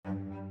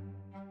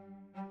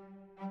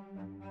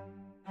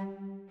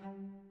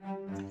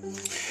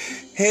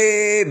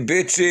Hey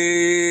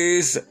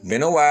bitches,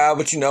 been a while,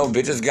 but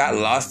bitches got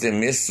lost in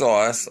Miss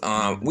Sauce.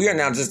 We are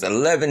now just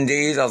 11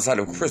 days outside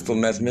of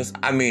Christmas.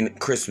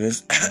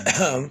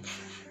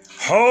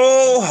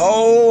 Ho,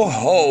 ho,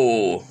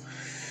 ho.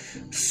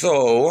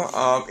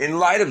 So, in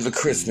light of the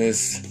Christmas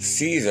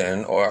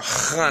season, or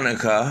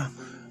Hanukkah,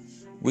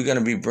 we're going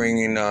to be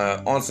bringing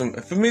on some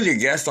familiar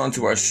guests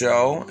onto our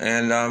show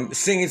and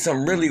singing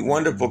some really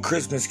wonderful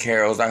Christmas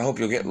carols I hope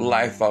you'll get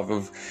life off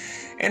of.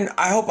 And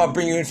I hope I'll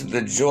bring you into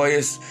the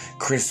joyous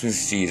Christmas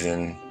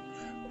season,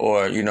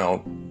 or,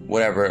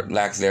 whatever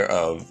lack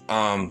thereof.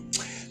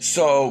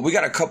 So we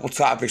got a couple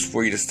topics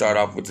for you to start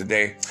off with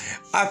today.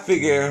 I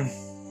figure,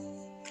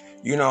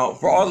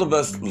 for all of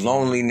us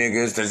lonely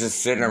niggas that's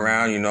just sitting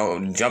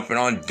around, jumping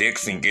on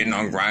dicks and getting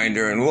on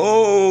Grindr and,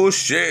 whoa,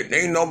 shit,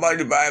 ain't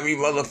nobody buying me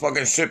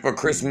motherfucking shit for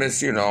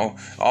Christmas,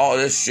 all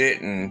this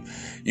shit and,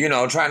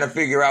 trying to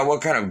figure out what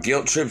kind of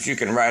guilt trips you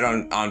can write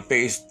on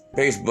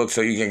Facebook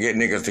so you can get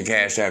niggas to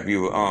cash app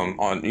you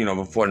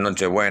before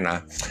Noche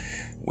Buena,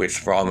 which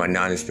for all my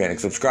non-Hispanic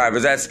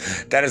subscribers,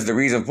 that is the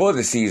reason for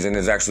the season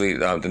is actually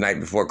the night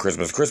before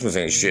Christmas. Christmas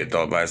ain't shit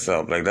though by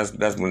itself. Like that's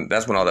when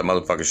all that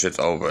motherfucking shit's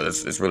over.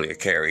 It's really a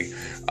carry.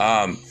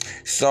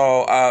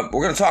 So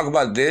we're gonna talk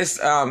about this.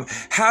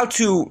 How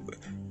to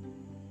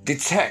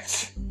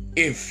detect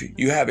if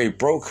you have a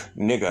broke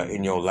nigga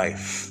in your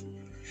life,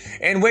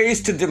 and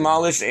ways to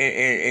demolish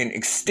and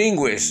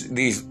extinguish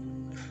these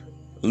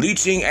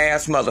leeching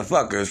ass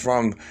motherfuckers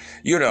from,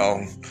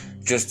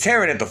 just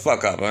tearing it the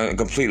fuck up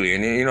completely.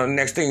 And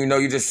next thing you know,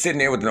 you're just sitting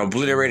there with an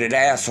obliterated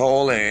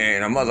asshole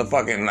and a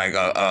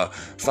motherfucking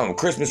some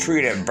Christmas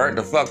tree that burnt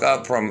the fuck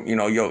up from,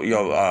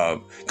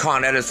 your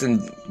Con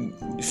Edison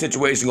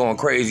situation going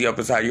crazy up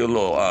inside your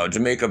little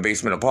Jamaica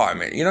basement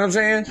apartment. You know what I'm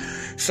saying?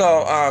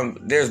 So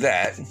there's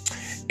that.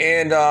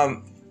 And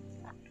I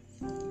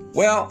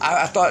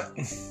thought,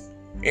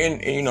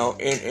 in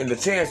the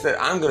chance that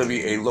I'm going to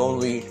be a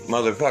lonely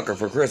motherfucker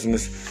for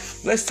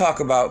Christmas, let's talk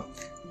about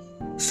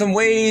some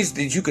ways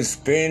that you can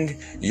spend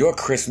your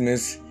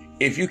Christmas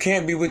if you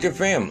can't be with your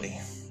family.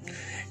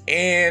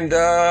 And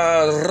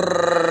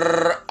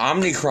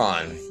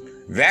Omicron,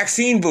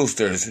 vaccine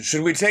boosters,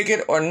 should we take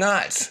it or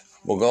not?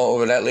 We'll go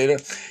over that later.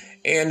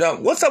 And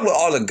what's up with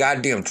all the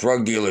goddamn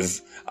drug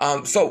dealers?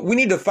 So we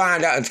need to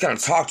find out and kind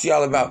of talk to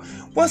y'all about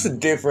what's the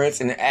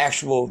difference in the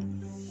actual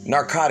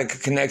narcotic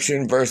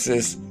connection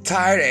versus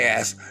tired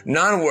ass,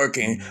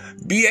 non-working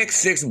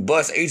BX6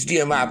 bus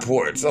HDMI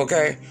ports,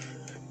 okay?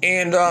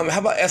 And how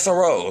about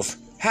SROs?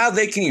 How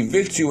they can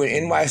evict you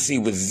in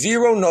NYC with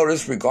zero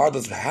notice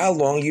regardless of how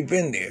long you've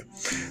been there.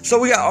 So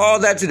we got all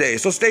that today.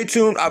 So stay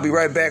tuned. I'll be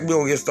right back. We're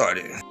going to get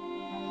started.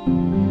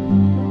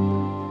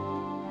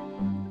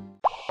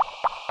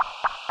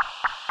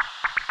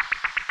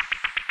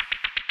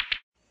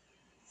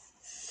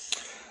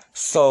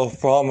 So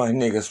for all my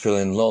niggas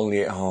feeling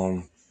lonely at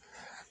home,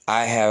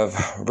 I have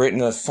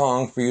written a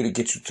song for you to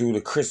get you through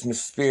the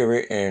Christmas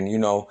spirit and,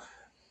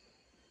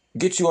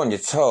 get you on your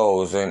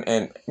toes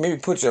and maybe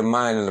put your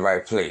mind in the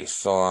right place.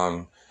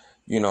 So,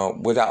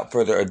 without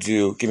further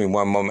ado, give me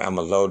one moment. I'm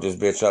going to load this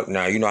bitch up.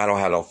 Now, I don't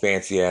have no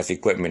fancy ass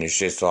equipment and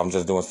shit, so I'm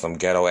just doing some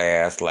ghetto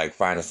ass, like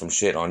finding some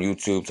shit on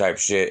YouTube type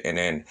shit, and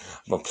then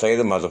I'm going to play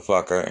the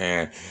motherfucker,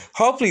 and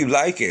hopefully you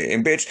like it.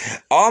 And bitch,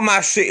 all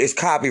my shit is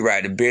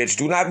copyrighted, bitch.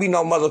 Do not be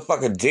no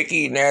motherfucking dick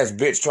eating ass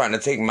bitch trying to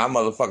take my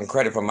motherfucking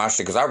credit for my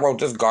shit, because I wrote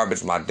this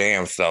garbage my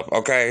damn self,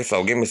 okay?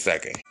 So give me a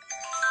second.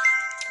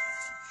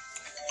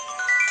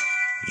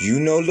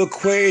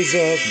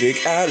 LaQuasia, Big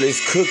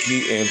Alice,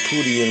 Cookie, and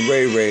Pootie and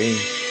Ray Ray.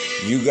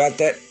 You got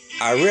that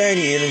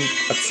Iranian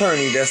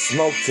attorney that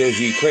smoked till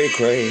he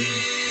cray-cray.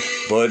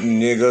 But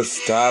nigga,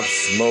 stop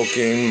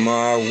smoking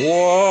my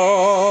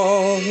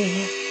wall.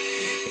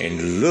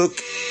 And look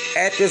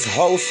at this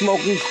hoe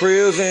smoking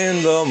krills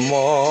in the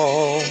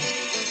mall.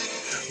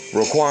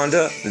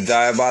 Raquanda, the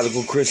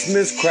diabolical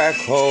Christmas crack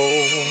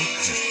hoe,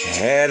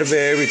 had a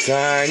very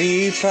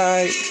tiny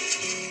pipe.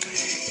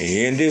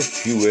 And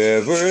if you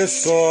ever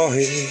saw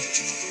it,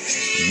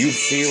 you'd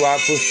see why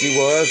pussy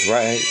was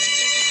right.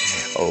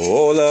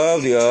 All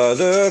of the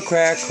other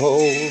crack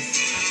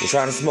hoes were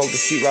trying to smoke the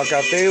sheetrock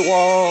out their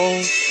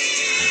walls,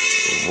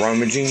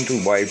 rummaging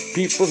through white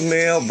people's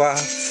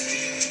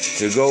mailbox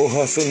to go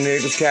hustle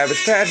niggas'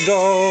 Cabbage Patch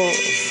dolls.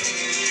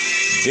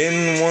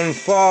 Then one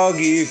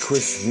foggy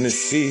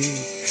Christmas Eve,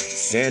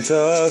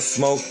 Santa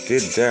smoked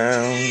it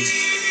down.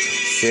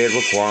 Said,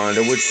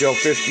 Raquanda, with your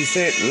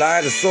 50-cent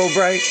lighter so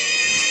bright,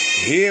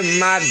 here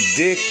my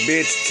dick,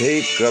 bitch,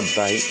 take a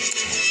bite.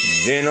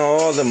 Then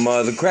all the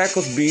mother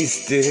crackers be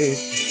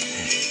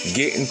stiff,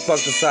 getting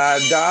fucked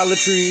aside Dollar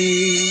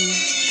Tree.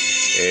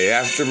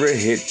 After a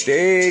hit,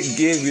 they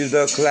give you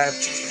the clap,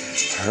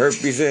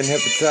 herpes and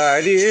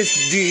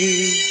hepatitis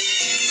D.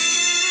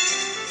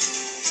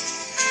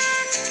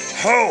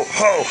 Ho,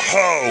 ho,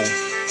 ho.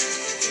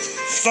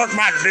 Suck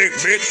my dick,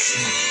 bitch.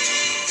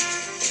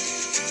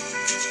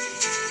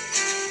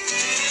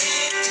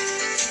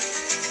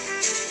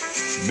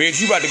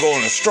 Bitch, you about to go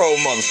on a stroll,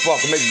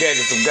 motherfucker. Make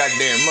daddy some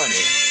goddamn money.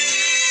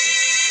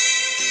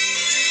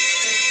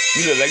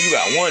 You look like you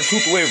got one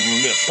tooth away from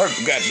being a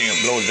perfect goddamn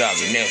blowjob,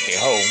 you nasty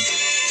hoe.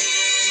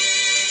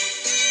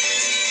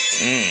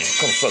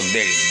 Come suck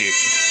daddy's dick.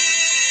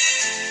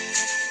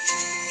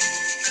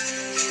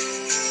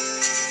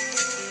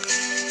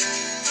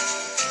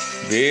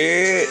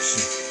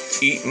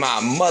 Bitch, eat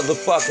my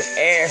motherfucking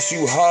ass,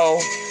 you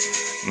hoe.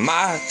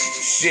 My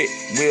shit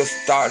will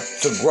start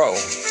to grow.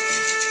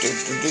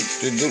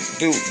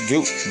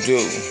 Do.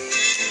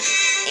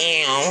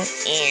 Ew.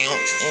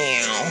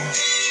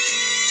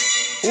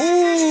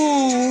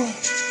 Ooh.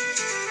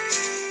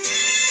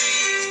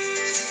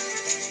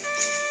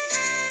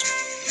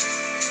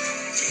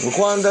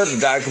 Wakanda the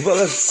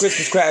Dacapella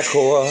Christmas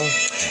cracker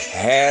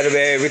had a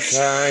very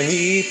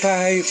tiny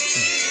pipe.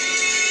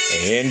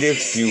 And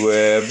if you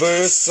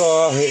ever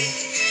saw it,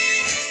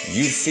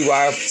 you'd see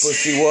why her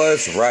pussy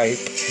was ripe.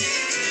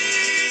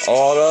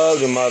 All of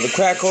the mother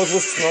crackers were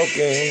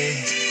smoking.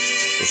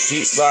 The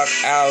sheetrock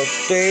out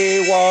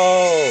their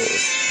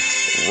walls,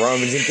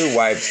 rummaging through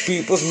white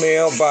people's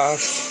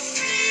mailbox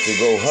to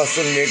go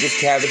hustle niggas'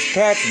 Cabbage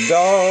Patch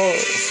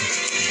dolls.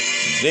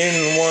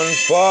 Then one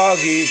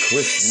foggy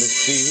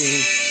Christmas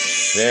Eve,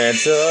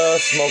 Santa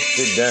smoked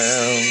it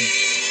down.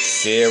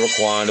 Sarah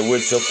Quanda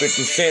with your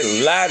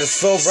 50-cent lighter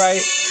so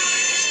bright.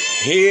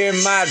 Here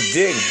my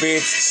dick,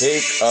 bitch,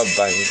 take a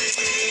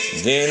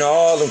bite. Then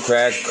all them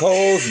crack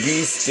coals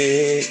be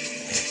stick,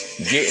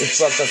 getting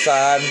fucked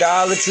outside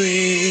Dollar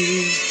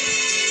Tree.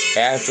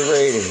 After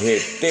rated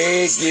hit,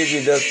 they give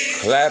you the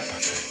clap.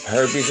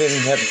 Herpes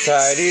and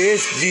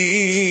hepatitis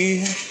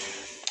D.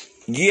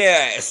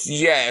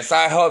 Yes,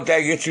 I hope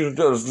that gets you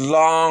through those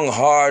long,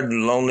 hard,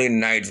 lonely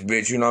nights,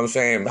 bitch. You know what I'm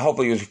saying?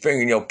 Hopefully you're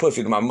fingering your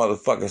pussy to my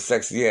motherfucking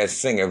sexy ass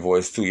singing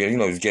voice too. You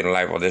know he's getting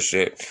life on this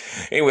shit.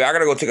 Anyway, I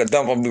gotta go take a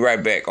dump. I'll be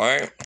right back,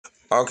 alright?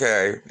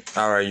 Okay,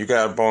 alright, you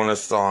got a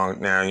bonus song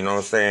now, you know what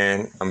I'm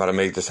saying? I'm about to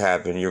make this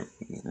happen. You're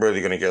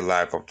really gonna get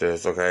life off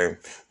this, okay?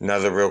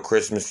 Another real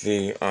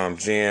Christmassy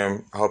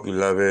jam. I hope you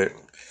love it.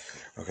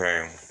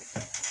 Okay.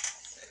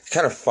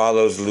 Kind of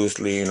follows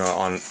loosely, you know,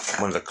 on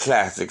one of the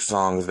classic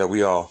songs that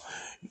we all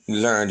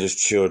learned as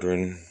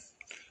children.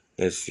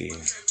 Let's see.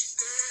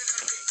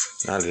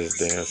 Not this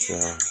damn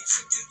song.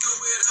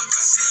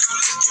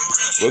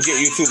 We'll get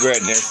YouTube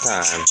Red next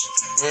time.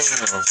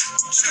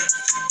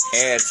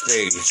 Ad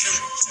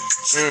space.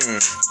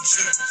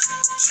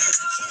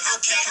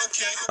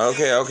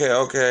 Okay.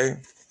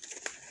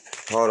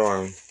 Hold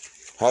on.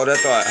 Hold that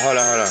thought.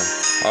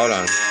 Hold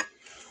on.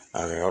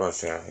 Okay, hold on,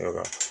 Sarah. Here we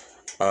go.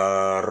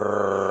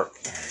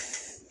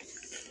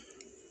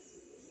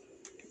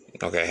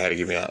 Okay, I had to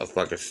give me a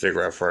fucking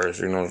cigarette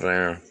first, you know what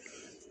I'm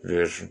saying?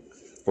 Just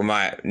for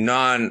my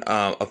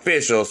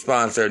non-official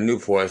sponsored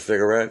Newport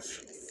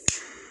cigarettes.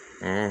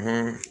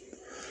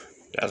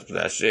 That's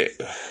that shit.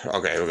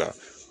 Okay, here we go.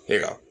 Here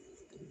you go.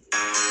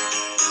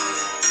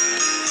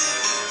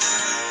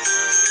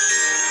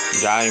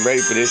 Y'all ain't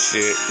ready for this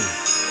shit.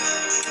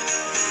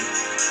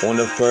 On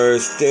the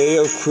first day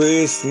of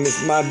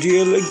Christmas, my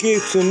dealer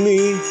gave to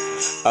me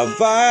a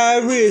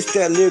virus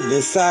that lived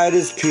inside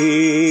his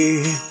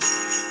pee.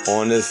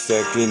 On the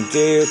second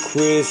day of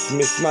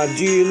Christmas, my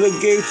dealer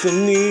gave to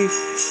me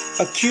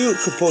acute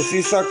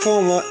Kaposi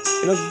sarcoma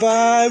and a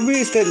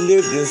virus that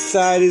lived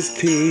inside his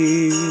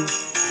pee.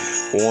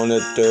 On the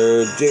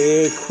third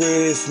day of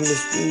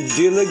Christmas, the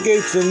dealer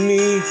gave to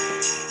me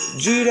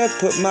G that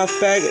put my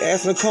faggot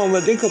ass in a coma,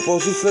 then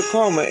Kaposi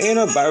sarcoma and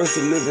a virus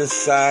that lived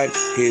inside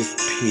his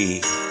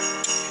pee.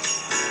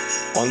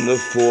 On the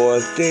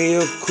fourth day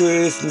of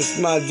Christmas,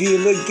 my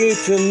dealer gave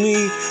to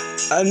me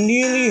a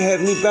nearly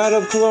heavenly bout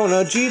of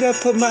corona. G that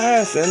put my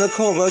ass in a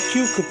coma,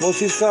 acute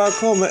Kaposi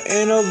sarcoma,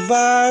 and a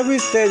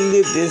virus that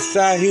lived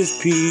inside his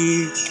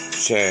pee.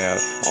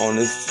 Child, on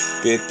the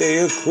fifth day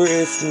of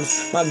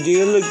Christmas, my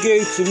dealer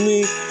gave to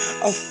me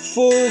a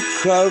full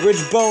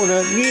coverage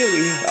boner,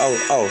 nearly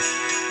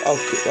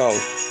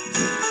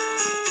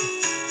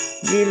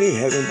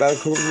heaven by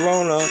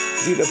corona.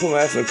 G that put my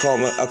ass in a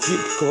coma,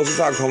 acute Kaposi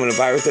sarcoma, and a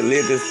virus that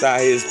lived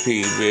inside his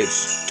pee,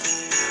 bitch.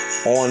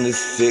 On the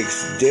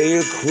sixth day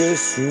of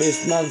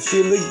Christmas, my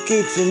dealer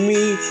gave to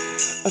me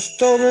a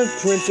stolen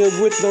printer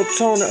with no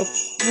toner, a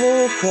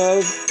full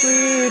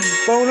coverage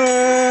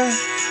boner.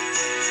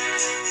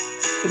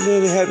 It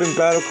nearly happened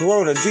by the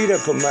corona. G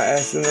that put my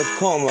ass in a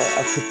coma,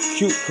 a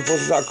acute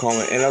Kaposi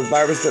sarcoma, and a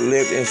virus that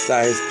lived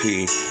inside his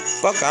pee.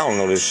 Fuck, I don't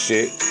know this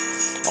shit.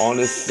 On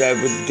the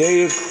seventh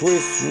day of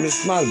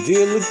Christmas, my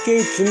dealer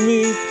gave to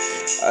me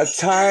a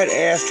tired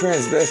ass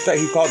transvestite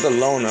he called the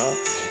loner.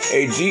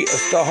 A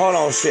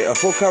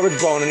full coverage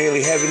bone, and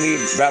nearly heavily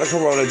battle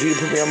corona. G to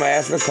put me on my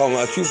ass in a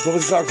coma, acute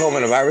Kaposi sarcoma,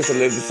 and a virus that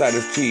lived inside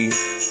his pee.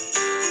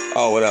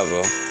 Oh,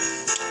 whatever.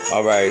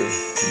 Alright,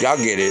 y'all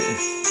get it.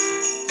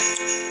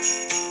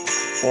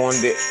 On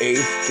the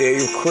 8th day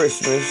of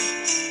Christmas,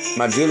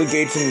 my dealer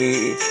gave to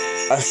me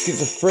a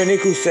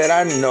schizophrenic who said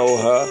I know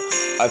her,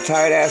 a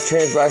tired ass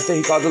transvestite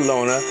he called the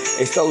loner,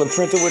 a stolen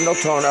printer with no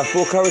toner, a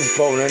full coverage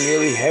boner,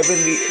 nearly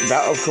heavenly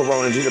bout of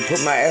corona, due to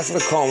put my ass in a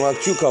coma,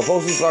 acute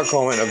Kaposi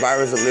sarcoma, and a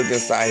virus that lived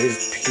inside his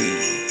pee.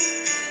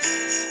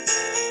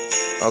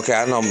 Okay,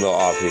 I know I'm a little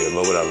off here,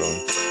 but whatever.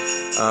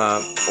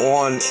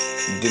 On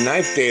the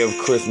 9th day of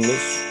Christmas,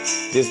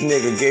 this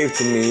nigga gave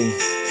to me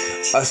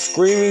a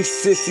screaming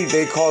sissy,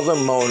 they called her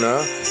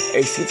Mona.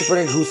 A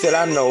schizophrenic who said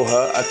I know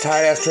her. A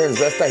tired-ass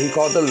transvestite he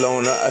called the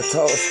loner. A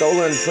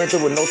stolen printer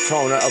with no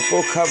toner. A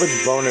full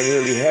coverage boner,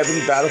 nearly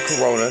heavily battled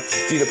corona.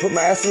 Gee, to put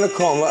my ass in a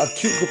coma.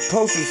 Acute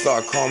Kaposi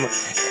sarcoma.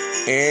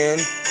 And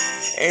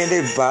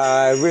a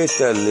virus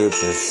that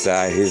lives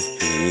inside his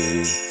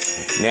pee.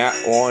 Now,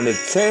 on the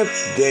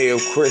 10th day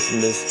of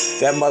Christmas,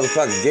 that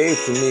motherfucker gave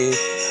to me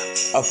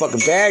a fucking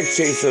bag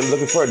chaser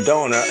looking for a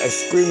donor, a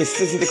screaming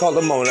sissy they called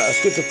the Mona, a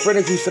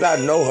schizophrenic who said I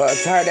know her, a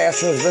tired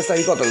ass transvestite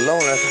he called the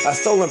loner, a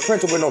stolen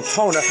printer with no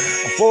toner,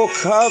 a full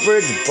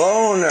coverage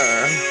boner.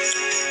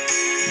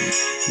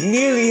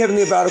 Nearly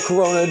heavenly about a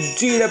corona,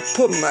 G that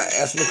put my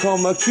ass in a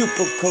coma, acute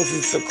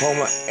precocious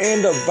sarcoma,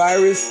 and a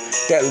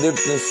virus that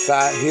lived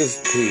inside his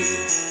pee.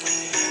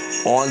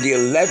 On the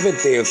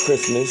 11th day of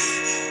Christmas,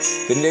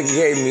 the nigga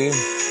gave me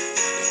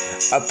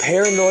a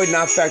paranoid,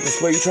 non-factor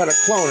swear you trying to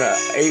clone her.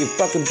 A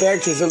fucking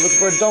bag chaser looking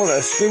for a donor.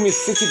 A screaming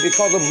sissy they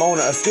called her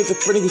Mona. A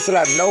schizophrenic who said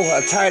I know her.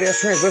 A tired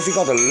ass transvestite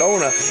called her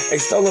loner. A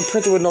stolen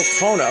printer with no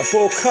toner. A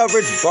full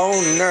coverage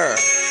boner.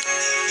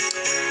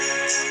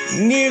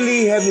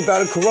 Nearly had me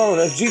about a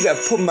corona. G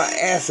that put my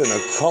ass in a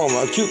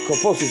coma. Acute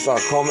Kaposi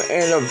sarcoma.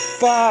 And a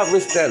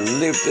virus that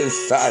lived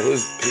inside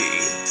his pee.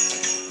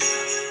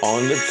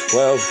 On the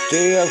 12th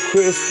day of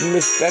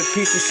Christmas, that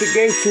piece of shit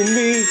gave to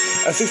me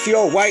a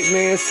 60-year-old white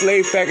man,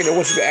 slave faggot that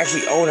wants you to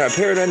actually own her.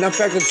 Paranoid,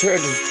 non-factor church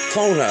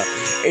clone her.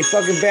 A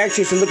fucking bag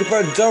chaser looking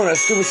for a donor. A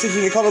screaming sissy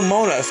they call her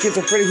Mona. A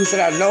schizophrenic who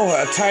said I know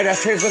her. A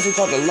tired-ass transvestite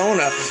called the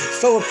loner.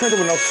 Stolen printer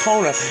with no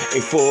toner.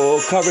 A full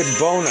coverage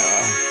boner.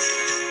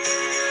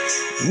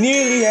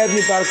 Nearly had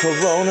me about a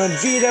corona.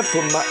 G that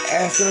put my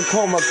ass in a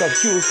coma.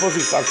 Acute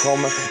pussy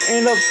sarcoma.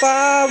 And a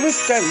virus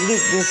that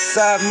lived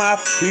inside my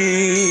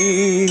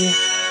pee.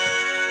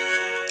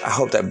 I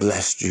hope that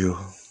blessed you.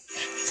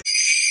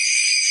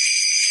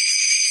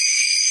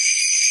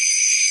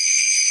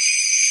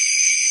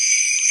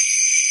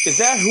 Is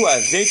that who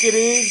I think it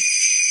is?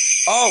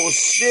 Oh,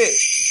 shit.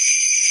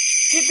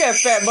 Get that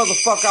fat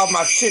motherfucker out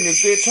my chimney,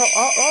 bitch.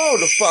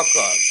 Hold the fuck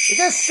up. Is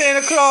that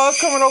Santa Claus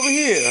coming over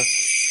here?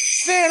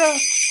 Santa?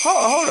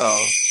 Hold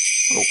on.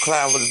 I'm gonna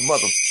clown with this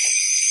mother.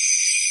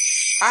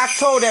 I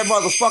told that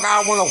motherfucker I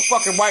don't want no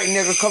fucking white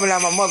nigga coming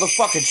out my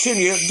motherfucking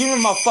chimney. Give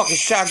me my fucking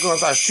shotgun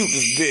so I shoot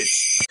this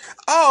bitch.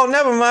 Oh,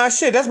 never mind.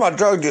 Shit, that's my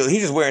drug dealer.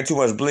 He's just wearing too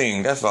much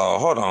bling. That's all.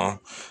 Hold on.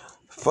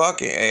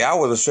 Fucking, hey, I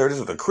wasn't sure this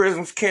was a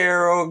Christmas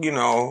carol. You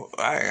know,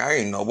 I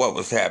didn't know what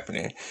was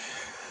happening.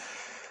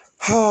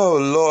 Oh,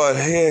 Lord,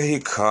 here he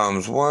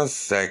comes. 1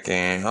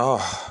 second.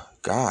 Oh,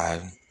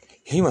 God.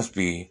 He must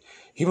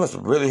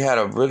have really had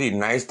a really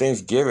nice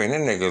Thanksgiving.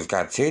 That nigga's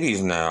got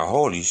titties now.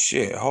 Holy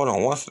shit. Hold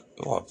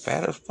on.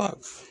 Fat as fuck.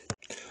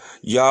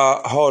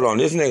 Y'all, hold on.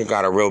 This nigga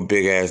got a real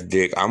big ass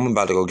dick. I'm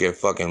about to go get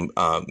fucking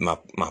my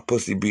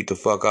pussy beat the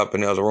fuck up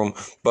in the other room.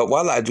 But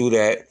while I do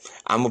that,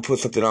 I'm gonna put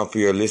something on for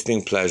your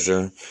listening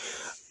pleasure.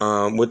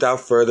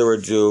 Without further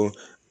ado,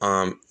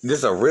 this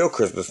is a real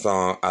Christmas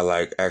song I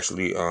like.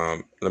 Actually,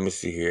 let me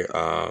see here.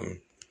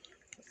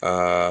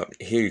 Here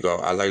you go.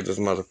 I like this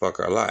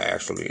motherfucker a lot.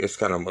 Actually, it's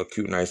kind of a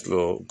cute, nice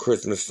little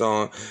Christmas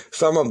song.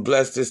 So I'm gonna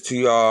bless this to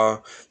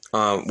y'all.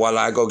 While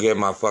I go get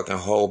my fucking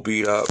whole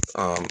beat up,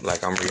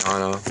 like I'm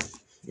Rihanna.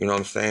 You know what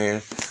I'm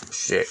saying?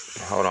 Shit.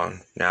 Hold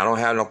on. Now, I don't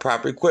have no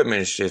proper equipment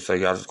and shit, so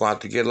y'all just gonna have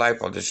to get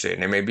life on this shit.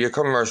 And it may be a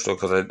commercial,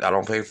 because I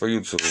don't pay for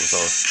YouTube, so...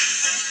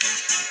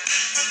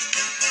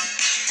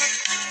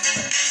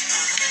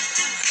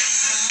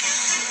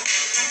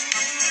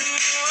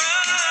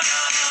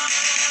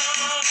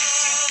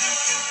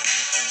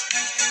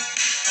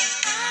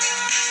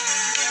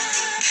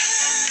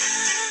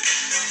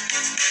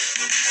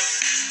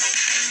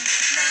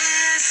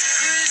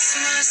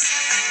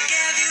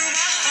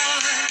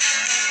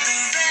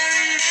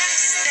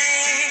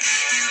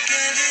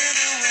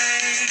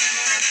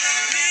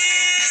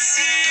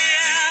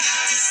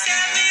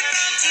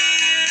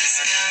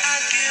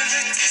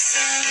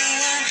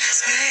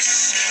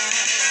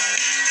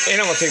 Ain't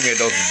not gonna take me a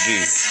dose of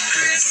G.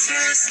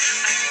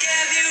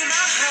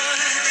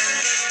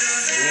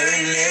 The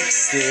very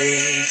next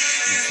day,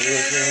 you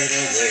took it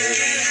away.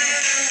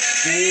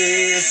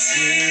 This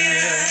year,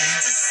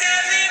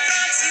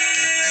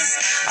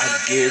 I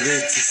give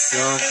it to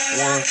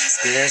someone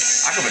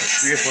special. I can make a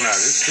serious one out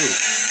of this too.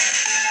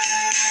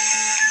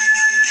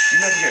 You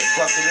never get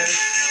fucked with this?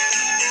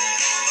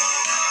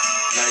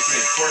 Like, you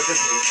can twerk this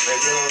with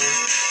regular.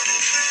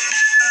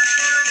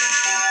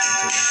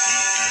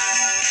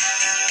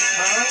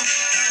 Huh?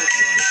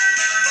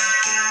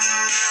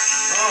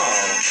 Oh,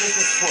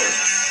 Christmas twerk.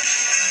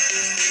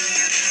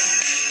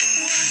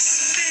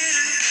 Once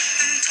bitten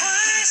and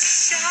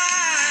twice shy.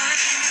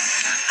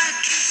 I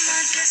keep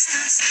my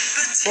distance,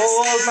 but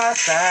for my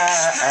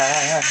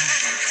side.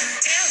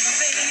 Tell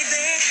me,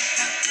 baby,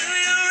 do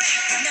you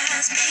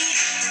recognize me?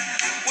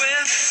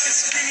 Well,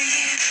 it's been a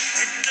year,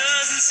 it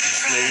doesn't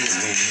surprise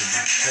me.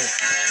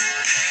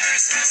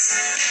 Christmas,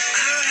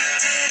 I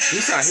wrapped it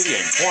He's trying to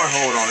hit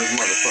cornhole on this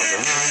motherfucker,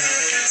 huh?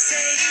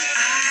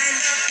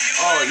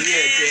 Oh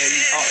yeah,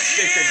 daddy. Oh,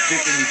 stick that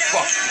dick in you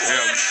fucking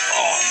hell.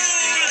 Oh,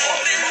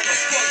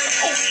 motherfucker.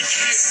 Holy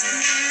shit.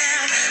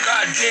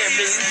 God damn,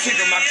 nigga, you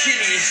tickling my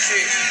kidney and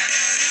shit.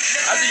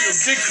 I think your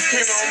dick just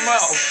came in my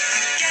mouth.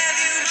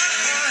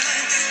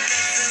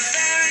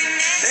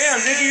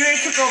 Damn, nigga, you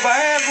ain't took no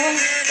Viagra?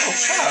 Oh,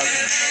 fuck.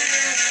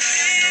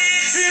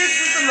 This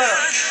is the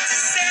love.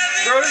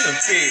 Girl, this is a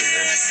pig,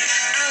 man.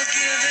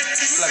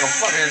 This is like a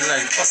fucking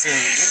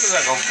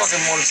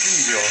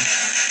Montecito.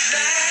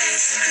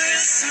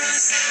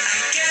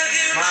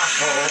 My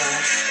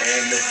home,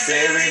 and the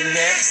very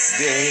next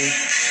day,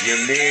 you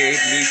made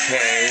me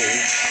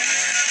pay.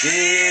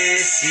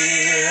 This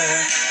year,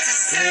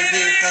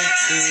 baby, from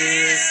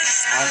tears,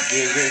 I'll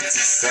give it to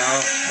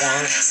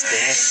someone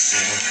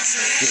special.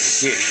 Kitty,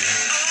 kitty.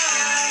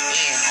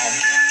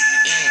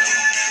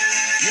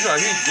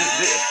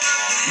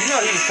 You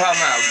know he was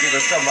talking about giving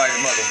somebody the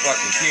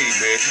motherfucking kitty,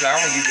 bitch. He's like, I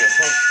want to give you a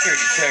Social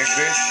Security check,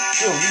 bitch.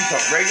 He'll give you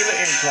some regular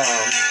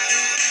income.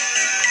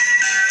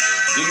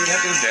 Give you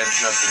nothing,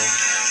 that's nothing.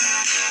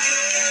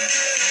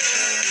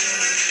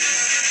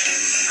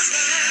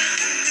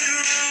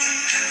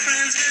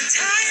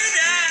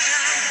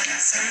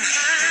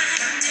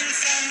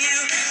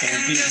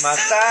 And beat my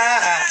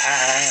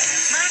thigh.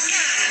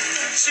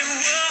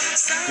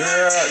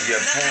 Girl, you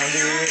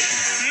pounded.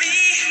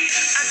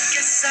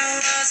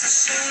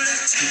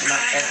 Keep my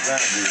ass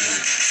around you.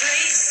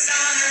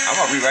 I'm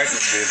gonna rewrite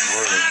this bitch for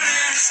real.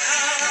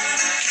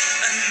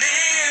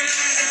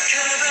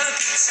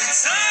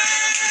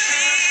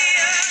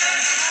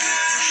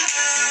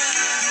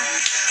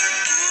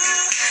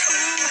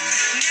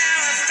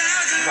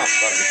 I'm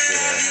fucking shit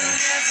right now.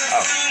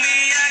 Oh.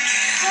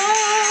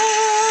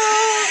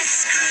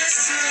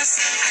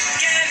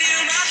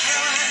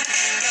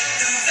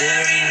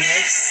 Very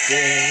next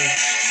day,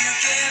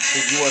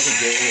 if you wasn't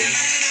dead.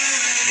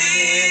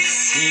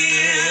 This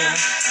year,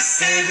 to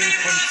save me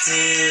from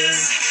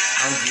tears,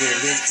 I'm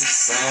giving to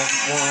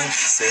someone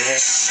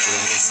special.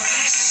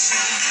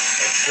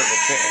 That's triple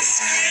K.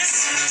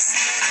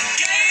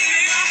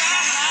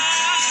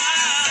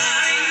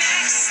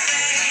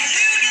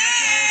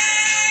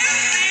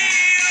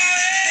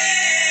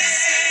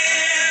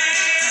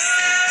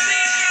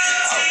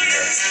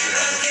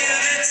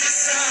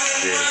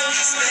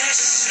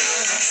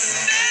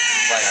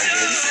 Like I gave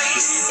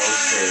you some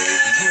shitty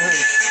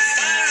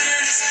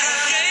those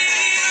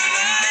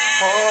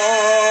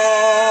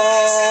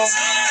oh,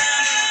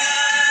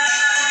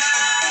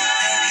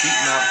 keep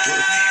my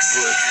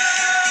pussy.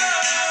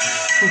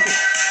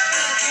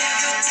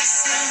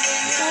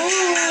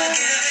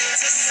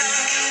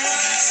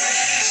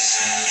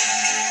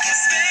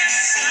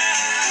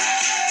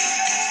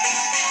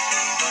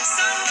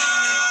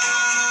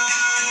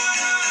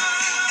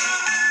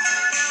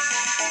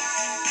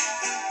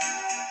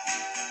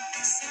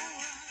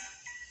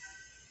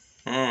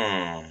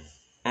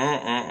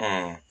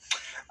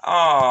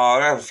 Oh,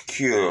 that was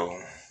cute.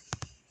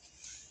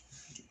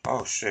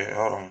 Oh shit,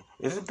 hold on.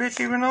 Is this bitch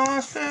even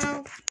on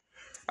still?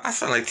 I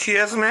sound like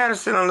T.S.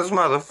 Madison on this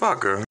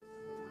motherfucker.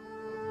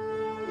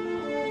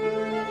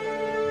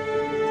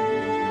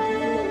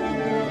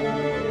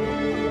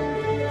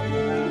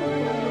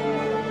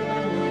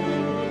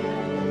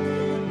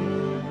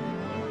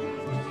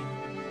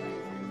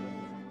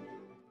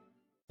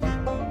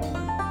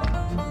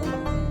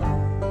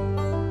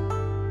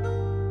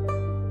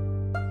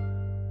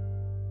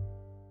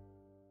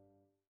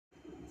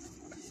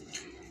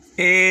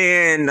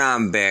 And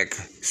I'm back.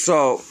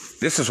 So,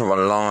 this is from a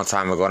long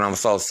time ago, and I'm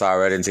so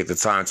sorry I didn't take the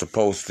time to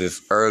post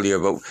this earlier,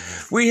 but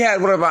we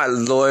had one of our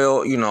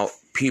loyal,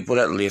 people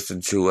that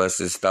listen to us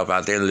and stuff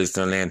out there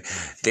listening, and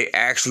they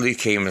actually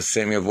came and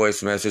sent me a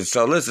voice message.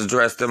 So, let's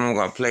address them. I'm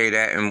going to play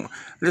that, and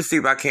let's see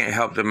if I can't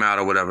help them out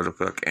or whatever the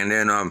fuck. And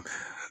then,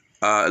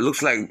 it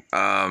looks like,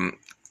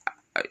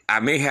 I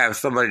may have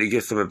somebody to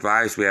get some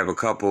advice. We have a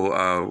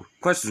couple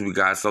questions we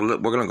got, so look,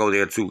 we're going to go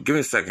there too. Give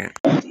me a second.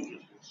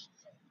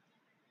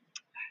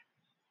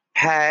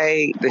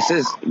 Hey, this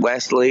is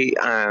Wesley.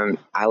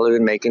 I live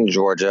in Macon,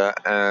 Georgia.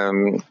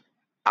 I'm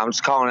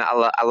just calling.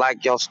 I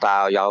like y'all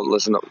style.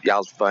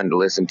 Y'all's fun to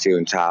listen to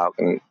and talk.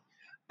 And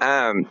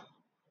I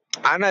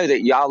know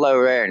that y'all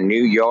over there in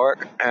New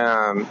York.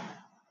 I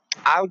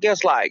would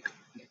guess how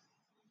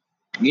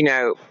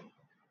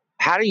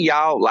do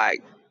y'all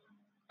like?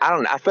 I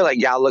don't know. I feel like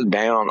y'all look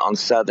down on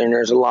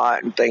Southerners a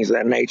lot and things of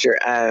that nature.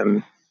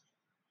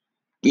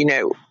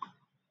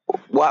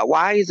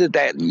 Why is it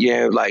that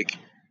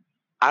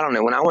I don't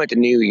know. When I went to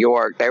New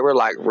York, they were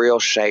like real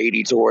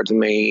shady towards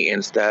me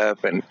and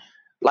stuff. And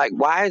like,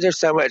 why is there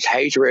so much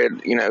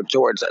hatred,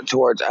 towards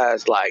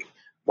us? Like,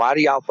 why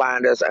do y'all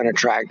find us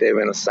unattractive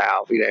in the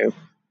South?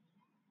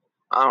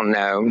 I don't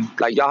know.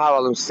 Like, y'all have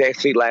all them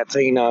sexy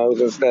Latinos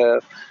and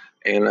stuff.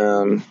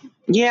 And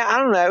yeah, I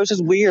don't know. It's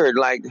just weird.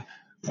 Like,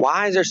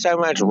 why is there so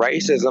much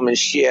racism and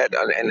shit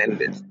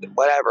and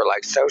whatever,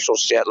 like social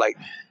shit? Like,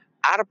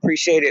 I'd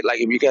appreciate it,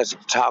 like, if you guys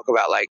talk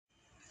about like.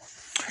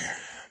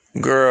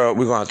 Girl,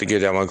 we're gonna have to get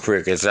that one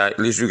quick. At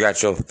least you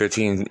got your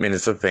 15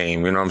 minutes of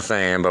fame, you know what I'm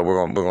saying? But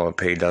we're gonna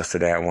pay dust to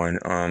that one.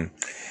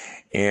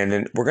 And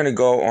then we're gonna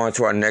go on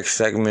to our next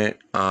segment.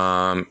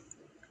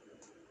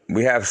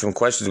 We have some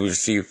questions we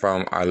received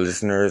from our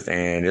listeners,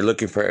 and they're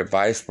looking for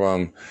advice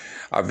from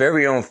our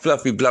very own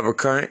Fluffy Blubber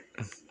Current.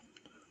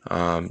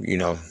 You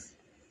know,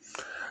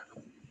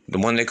 the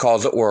one they call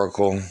the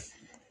Oracle,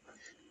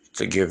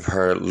 to give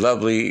her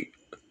lovely,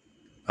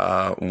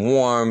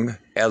 warm,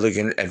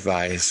 elegant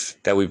advice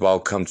that we've all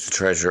come to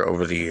treasure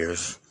over the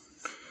years.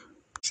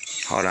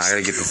 Hold on, I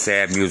gotta get the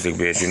sad music,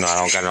 bitch. You know, I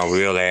don't got no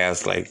real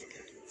ass, like,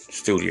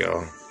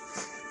 studio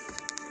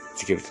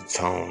to give it the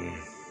tone.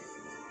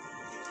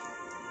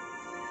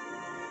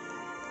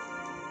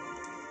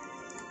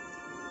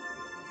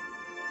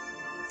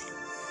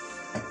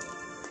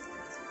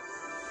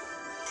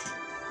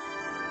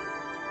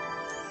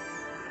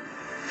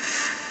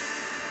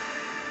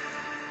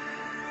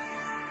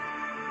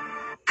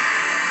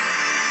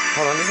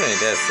 Hold on, this ain't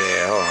that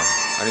sad. Hold on.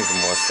 I need some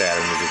more sadder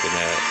music than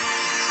that.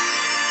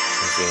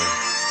 Let's see.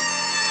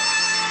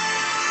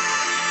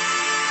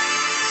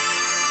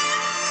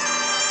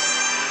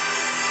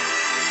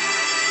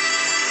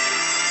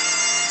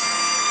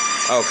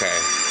 Okay.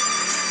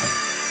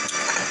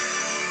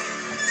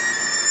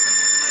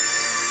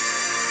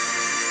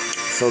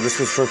 So this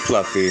was for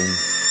Fluffy.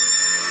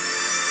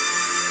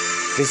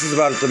 This is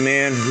about the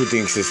man who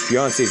thinks his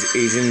fiance's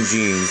Asian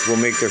genes will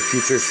make their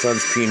future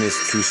son's penis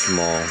too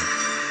small.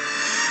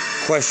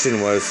 Question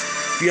was,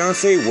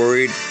 fiance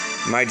worried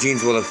my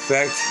genes will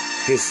affect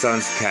his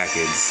son's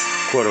package,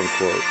 quote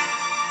unquote.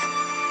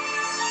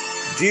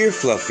 Dear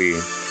Fluffy,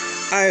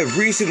 I have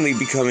recently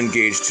become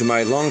engaged to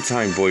my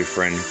longtime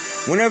boyfriend.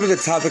 Whenever the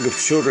topic of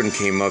children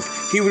came up,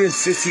 he would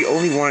insist he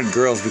only wanted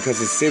girls because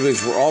his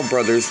siblings were all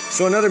brothers,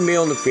 so another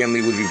male in the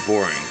family would be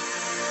boring.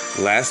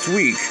 Last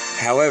week,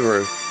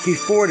 however, he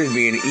forwarded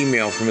me an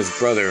email from his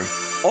brother,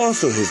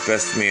 also his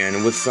best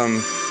man, with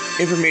some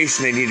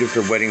information they needed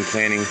for wedding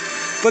planning,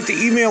 but the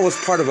email was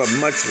part of a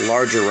much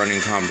larger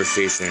running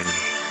conversation.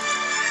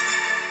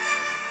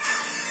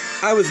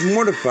 I was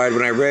mortified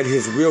when I read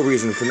his real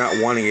reason for not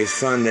wanting a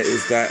son, that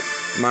is that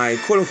my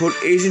quote-unquote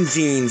Asian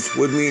genes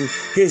would mean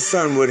his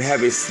son would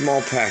have a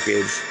small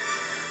package.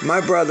 My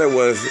brother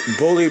was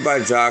bullied by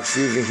jocks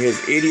using his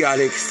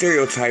idiotic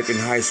stereotype in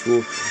high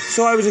school,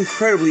 so I was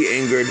incredibly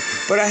angered,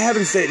 but I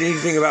haven't said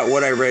anything about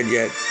what I read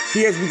yet.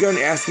 He has begun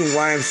asking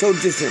why I'm so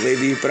distant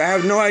lately, but I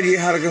have no idea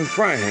how to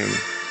confront him.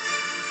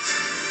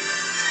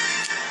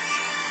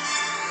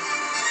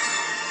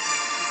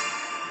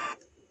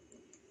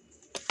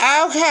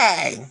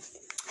 Okay.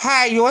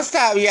 Hi, what's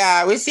up,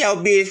 y'all? It's your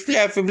bitch,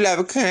 Fluffy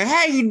Blubber Cunt.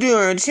 How you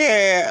doing,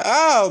 Chad?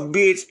 Oh,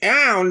 bitch,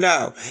 I don't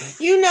know.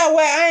 You know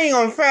what? I ain't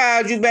gonna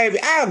fraud you, baby.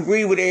 I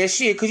agree with that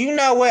shit, because you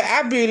know what?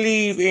 I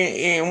believe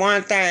in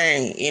one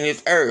thing in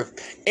this earth.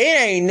 It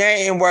ain't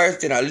nothing worse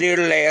than a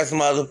little ass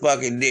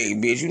motherfucking dick,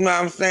 bitch. You know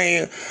what I'm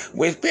saying?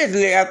 Well,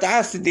 especially after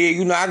I sit there,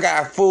 you know, I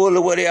got full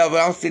or whatever.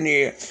 I'm sitting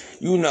there,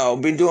 you know,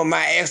 been doing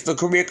my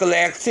extracurricular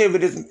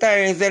activities and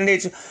things and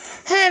nature.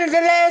 Honey, the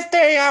last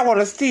thing I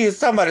want to see is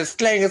somebody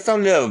slinging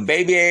some little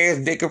baby ass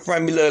dick in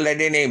front of me, look like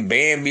they named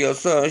Bambi or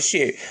some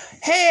shit.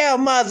 Hell,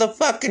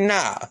 motherfucking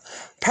nah.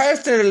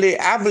 Personally,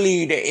 I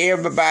believe that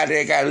everybody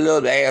that got a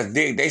little ass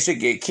dick, they should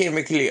get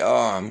chemically,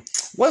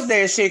 what's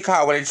that shit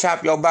called when they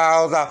chop your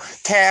balls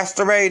off?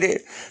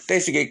 Castrated. They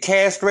should get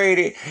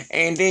castrated.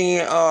 And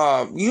then,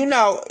 you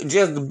know,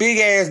 just the big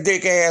ass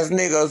dick ass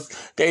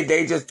niggas,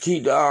 they just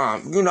keep, you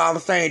know what I'm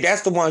saying?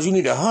 That's the ones you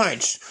need to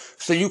hunch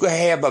so you can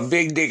have a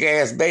big dick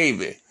ass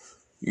baby.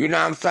 You know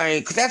what I'm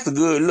saying? Because that's a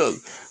good look.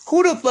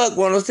 Who the fuck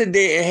want to sit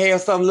there and have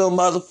some little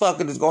motherfucker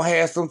that's going to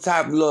have some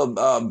type of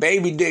little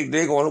baby dick?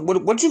 They gonna,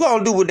 what you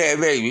going to do with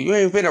that baby? You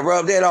ain't finna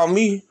rub that on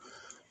me?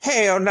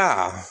 Hell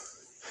nah.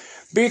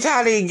 Bitch,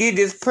 I didn't get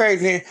this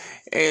pregnant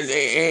and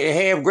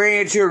have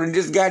grandchildren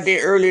just got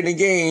there early in the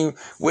game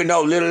with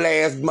no little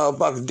ass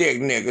motherfucker dick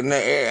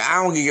nigga.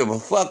 I don't give a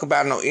fuck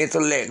about no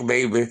intellect,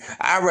 baby.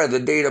 I'd rather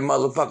date a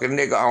motherfucking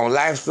nigga on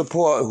life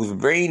support who's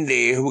brain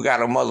dead, who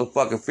got a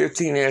motherfucking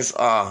 15-inch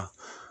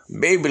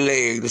baby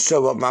leg to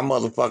shove up my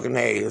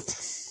motherfucking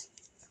ass.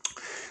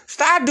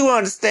 So I do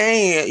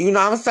understand, you know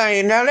what I'm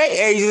saying? Now, they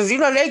Asians, you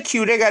know, they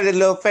cute. They got their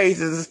little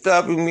faces and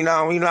stuff, and, you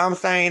know what I'm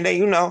saying? They,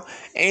 you know,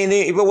 and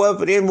if it wasn't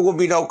for them, it would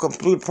be no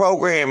complete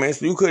programming,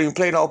 so you couldn't even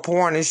play no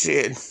porn and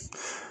shit.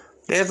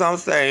 That's what I'm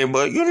saying.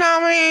 But, you know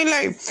what I mean?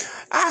 Like,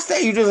 I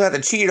say you just have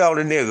to cheat on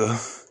the nigga.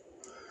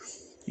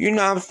 You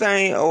know what I'm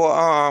saying?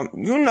 Or,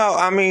 you know,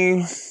 I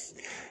mean,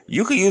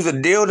 you could use a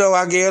dildo,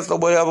 I guess, or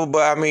whatever,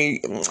 but, I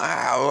mean,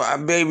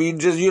 baby,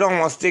 you don't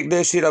want to stick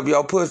that shit up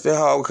your pussy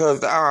hole,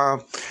 because,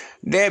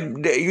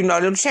 that, you know,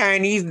 them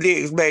Chinese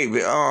dicks, baby,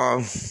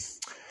 girl,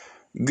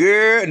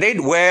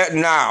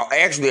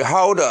 actually,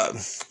 hold up.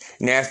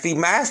 Now, see,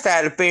 my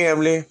side of the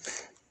family,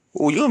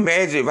 Well, you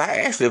imagine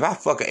if I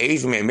fuck an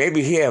Asian man,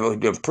 maybe he have a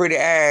pretty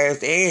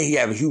ass and he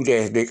have a huge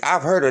ass dick.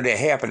 I've heard of that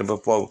happening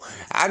before.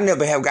 I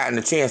never have gotten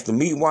a chance to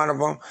meet one of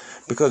them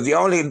because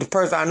the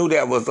person I knew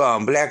that was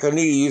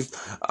Blackanese,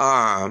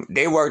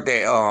 they worked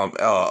at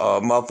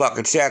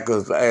motherfucking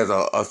Checkers as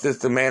a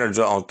assistant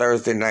manager on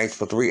Thursday nights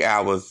for 3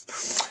 hours.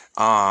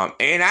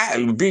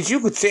 Bitch, you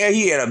could tell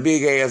he had a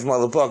big ass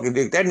motherfucking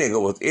dick. That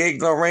nigga was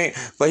ignorant,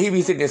 but he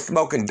be sitting there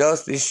smoking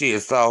dust and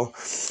shit. So,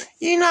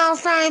 you know what I'm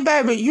saying,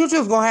 baby? You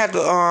just gonna have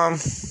to,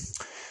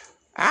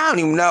 I don't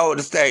even know what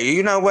to say.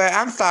 You know what?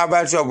 I'm sorry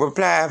about your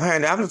reply,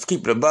 honey. I'm just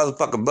keeping a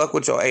motherfucking buck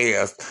with your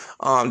ass.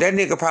 That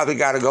nigga probably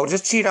gotta go.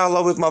 Just cheat all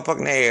over his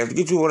motherfucking ass.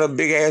 Get you one of them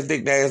big ass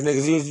dick ass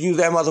niggas. Just use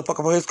that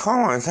motherfucker for his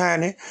coins,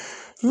 honey.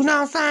 You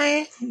know what I'm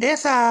saying?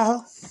 That's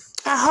all.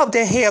 I hope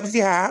that helps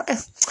y'all.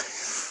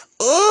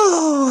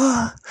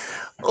 Ooh,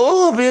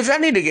 bitch, I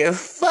need to get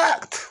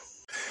fucked.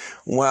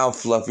 Wow,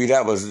 Fluffy,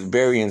 that was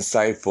very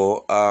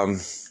insightful.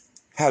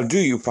 How do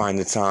you find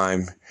the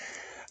time?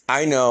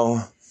 I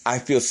know I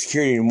feel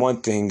security in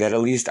one thing, that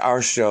at least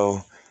our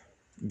show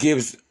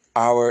gives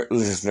our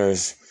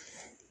listeners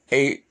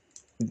a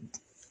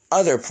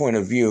other point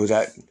of view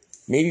that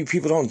maybe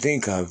people don't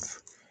think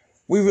of.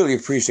 We really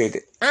appreciate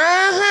it.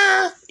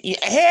 Hell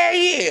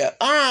yeah.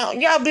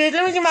 Yo, bitch,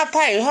 let me get my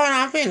pipe. Hold on,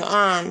 I'm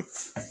finna,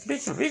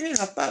 bitch, need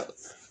a fuck.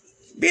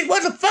 Bitch,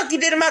 what the fuck you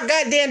did in my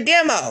goddamn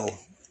demo?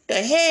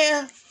 The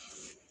hell?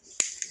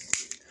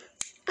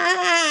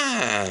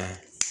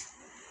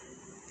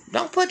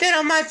 Don't put that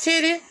on my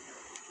titty.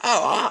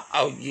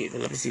 Oh, yeah,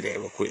 let me see that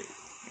real quick.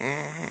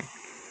 Yeah.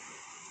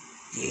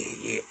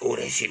 Oh,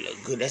 that shit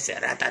look good. That's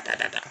it.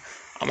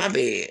 On my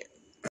bed.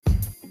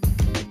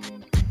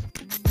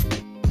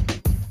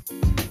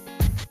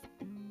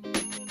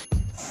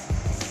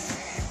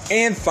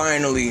 And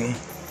finally,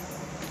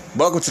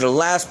 welcome to the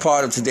last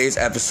part of today's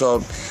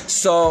episode.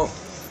 So,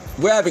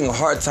 we're having a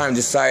hard time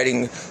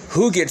deciding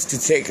who gets to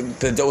take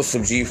the dose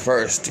of G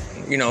first.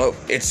 You know,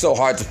 it's so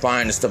hard to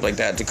find and stuff like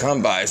that to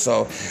come by.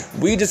 So,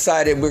 we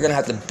decided we're going to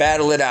have to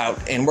battle it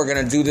out. And we're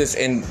going to do this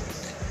in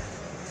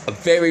a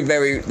very,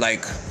 very,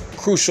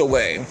 crucial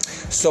way.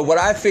 So, what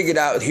I figured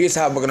out, here's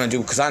how we're going to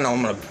do, because I know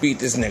I'm going to beat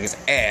this nigga's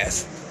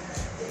ass.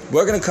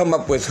 We're going to come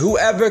up with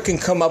whoever can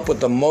come up with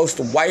the most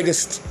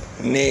whitest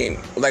name,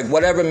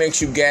 whatever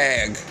makes you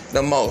gag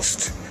the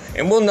most,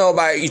 and we'll know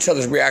by each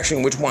other's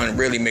reaction which one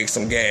really makes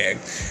them gag.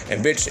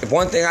 And bitch, if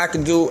one thing I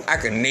can do, I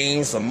can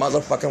name some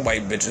motherfucking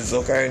white bitches,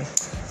 okay?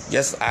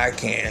 Yes, I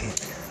can.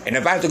 And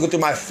if I have to go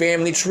through my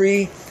family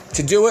tree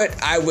to do it,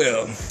 I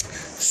will.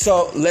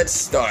 So let's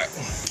start.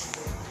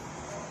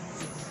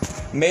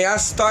 May I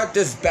start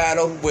this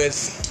battle with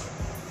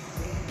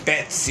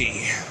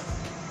Betsy,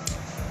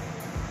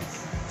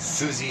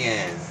 Susie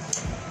Ann,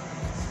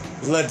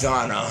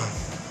 LaDonna.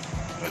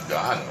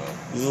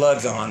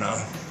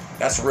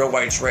 That's real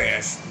white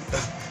trash.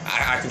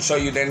 I can show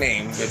you their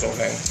name, bitch,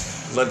 okay?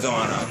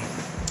 LaDonna.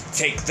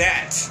 Take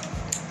that.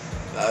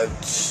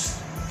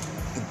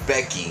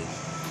 Becky.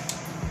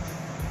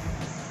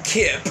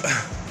 Kip.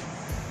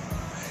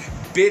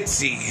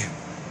 Bitsy.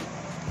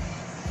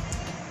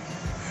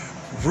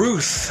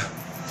 Ruth.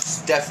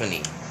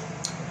 Stephanie.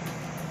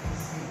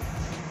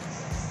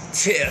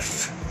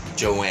 Tiff.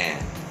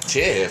 Joanne.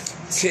 Tiff.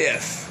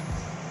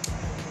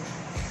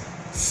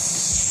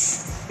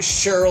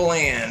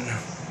 Sherilyn.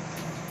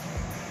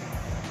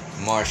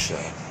 Marsha.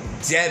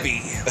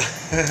 Debbie.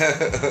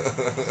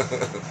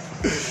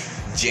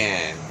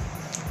 Jan.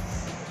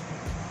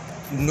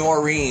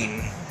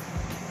 Noreen.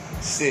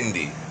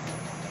 Cindy.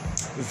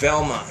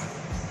 Velma.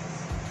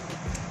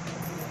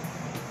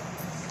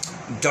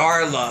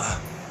 Darla.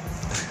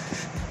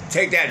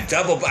 Take that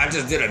double. I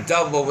just did a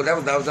double, but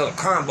that was a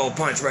combo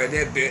punch right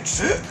there, bitch.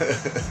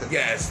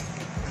 Yes.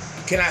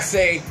 Can I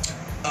say,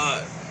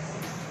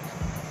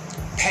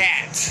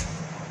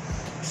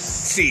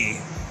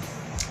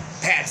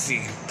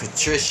 Patsy.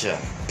 Patricia.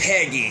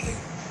 Peggy.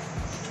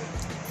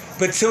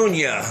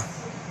 Petunia.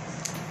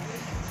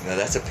 No,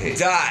 that's a pig.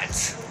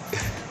 Dot.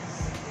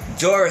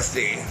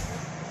 Dorothy.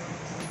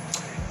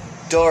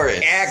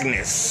 Doris.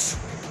 Agnes.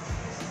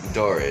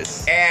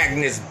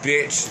 Agnes,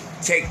 bitch.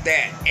 Take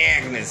that,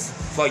 Agnes,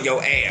 for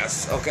your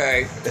ass,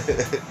 okay?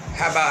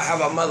 How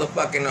about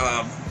motherfucking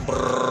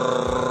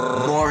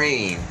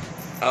Maureen.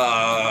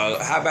 How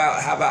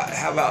about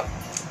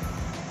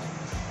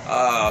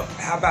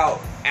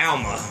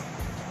Alma?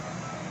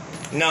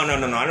 No.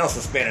 I know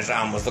some Spanish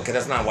Almas. Okay,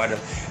 that's not white.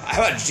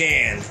 How about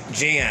Jan?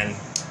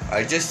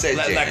 I just said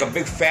Jan. Like a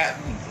big fat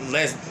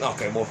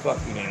okay, well, fuck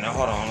you then. Now,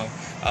 hold on.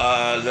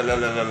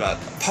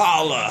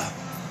 Paula.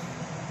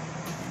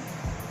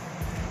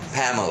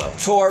 Pamela.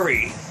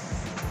 Tori.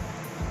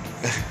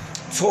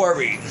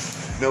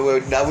 No,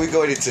 now we're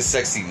going into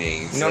sexy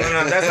names. No,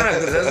 that's not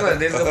good.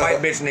 There's the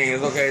white bitch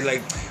names, okay?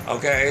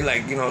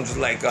 You know, just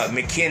like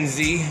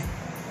Mackenzie.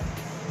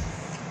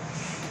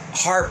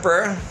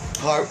 Harper.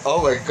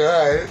 Oh my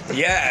god.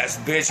 Yes,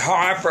 bitch,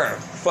 Harper.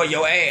 For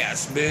your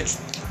ass, bitch.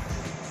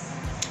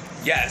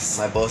 Yes.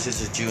 My boss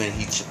is a Jew and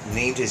he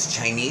named his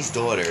Chinese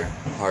daughter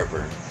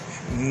Harper.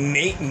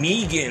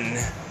 Megan.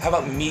 How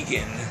about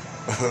Megan?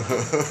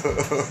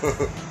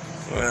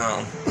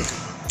 Well,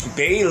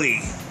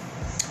 Bailey.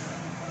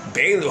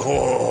 Bailey.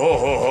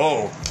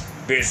 Ho.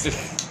 Bitch.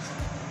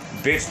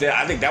 I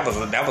think that was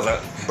a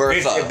Bertha.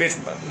 bitch.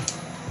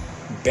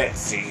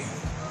 Betsy.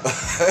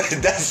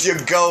 That's your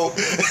go.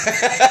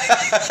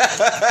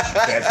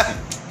 Betsy.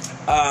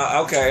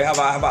 Okay. How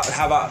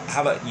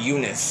about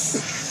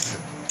Eunice?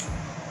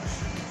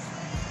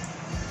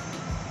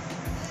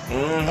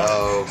 Mm-hmm.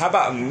 Oh. How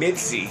about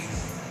Mitzi?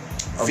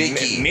 Or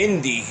Vicky.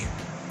 Mindy.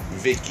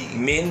 Vicky.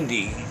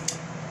 Mindy.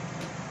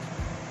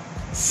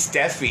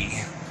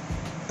 Steffi.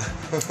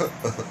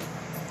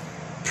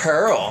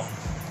 Pearl.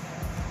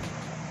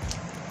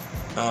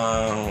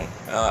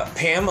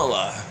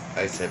 Pamela.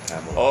 I said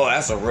Pamela. Oh,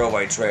 that's a real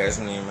white trash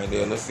name right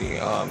there. Let's see.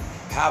 How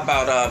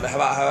about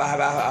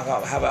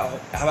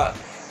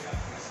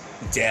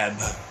Deb?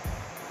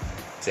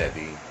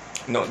 Debbie.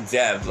 No,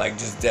 Deb, like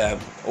just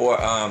Deb. Or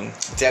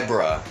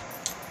Deborah.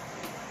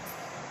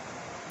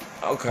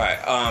 Okay.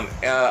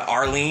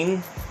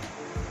 Arlene.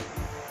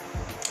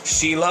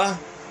 Sheila.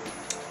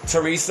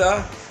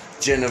 Teresa.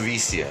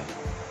 Genovesia.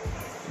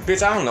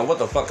 Bitch, I don't know what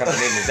the fuck kind of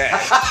name is that.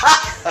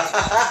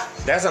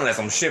 That sounds like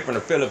some shit from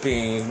the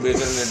Philippines,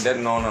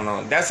 bitch.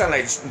 No. That sounds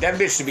like that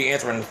bitch should be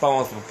answering the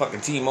phones for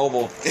fucking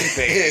T-Mobile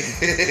prepaid.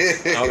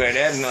 Okay,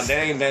 that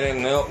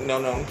ain't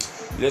no.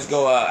 Let's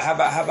go. How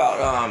about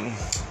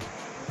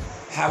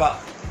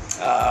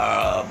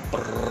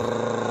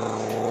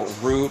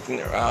Ruth?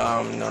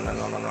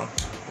 No.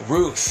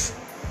 Ruth.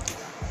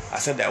 I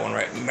said that one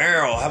right.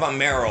 Meryl. How about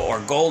Meryl or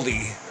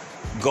Goldie?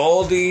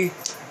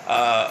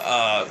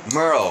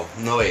 Merle.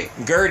 No, wait.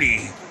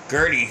 Gertie.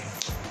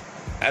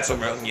 That's a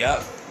real.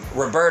 Yep.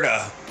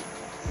 Roberta.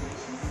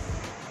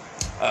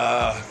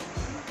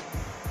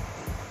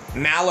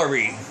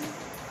 Mallory.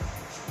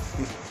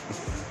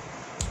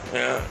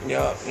 Yeah.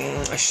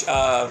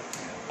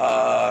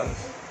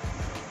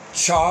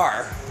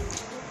 Char.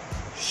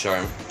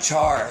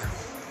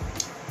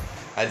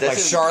 Like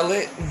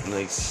Charlotte.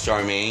 Like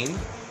Charmaine.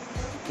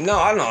 No,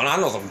 I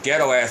know some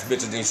ghetto ass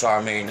bitches named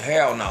Charmaine.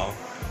 Hell no.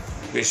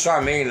 Bitch,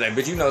 Charmaine, like,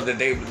 bitch, you know that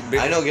they.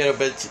 Bitch, I know get a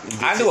bitch.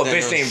 I knew a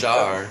bitch named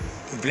Char.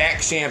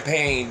 Black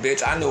Champagne,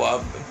 bitch. I knew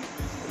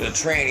the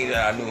tranny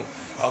that I knew.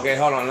 Okay,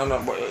 hold on, no.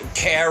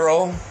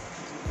 Carol.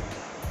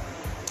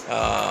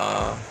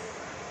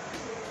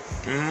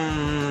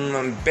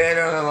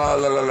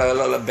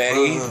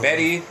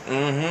 Betty.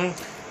 Mm-hmm.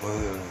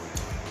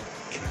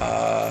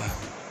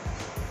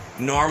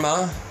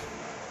 Norma.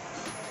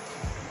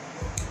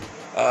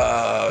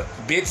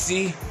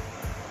 Bitsy.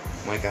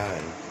 My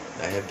God,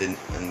 I have the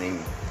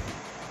name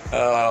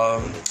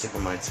on the tip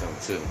of my tongue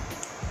too.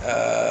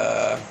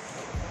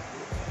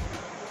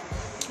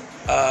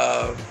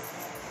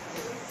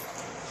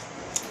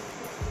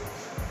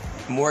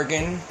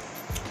 Morgan.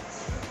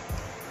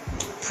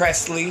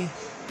 Presley.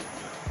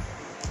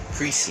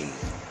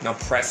 No,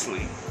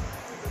 Presley.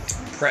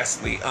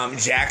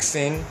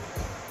 Jackson.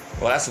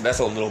 Well, that's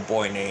a little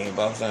boy name,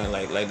 but I'm saying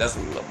like that's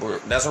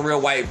a real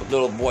white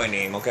little boy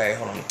name. Okay,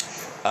 hold on.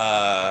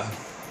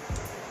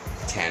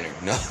 Tanner.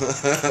 No.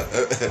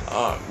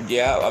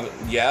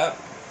 Yeah.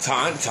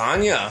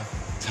 Tanya.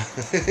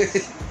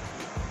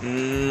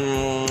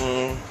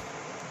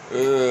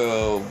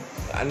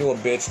 I knew a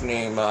bitch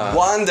named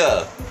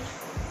Wanda.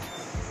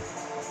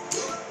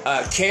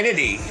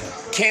 Kennedy.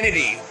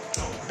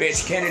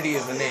 Bitch, Kennedy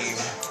is the name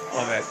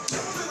of it.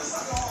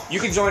 You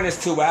can join us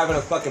too. We're having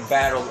a fucking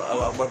battle.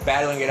 We're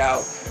battling it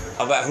out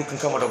about who can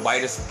come with the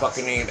whitest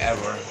fucking name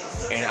ever.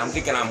 And I'm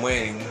thinking I'm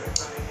winning.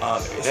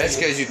 That's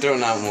because you're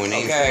throwing out more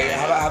names. Okay,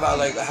 how about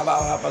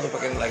the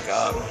fucking like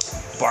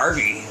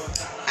Barbie?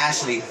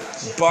 Ashley.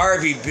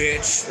 Barbie,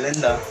 bitch.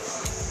 Linda.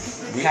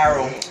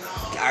 Carol.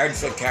 I already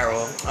said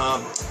Carol.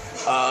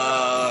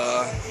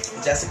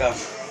 Jessica.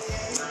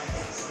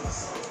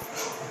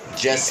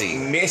 Jesse.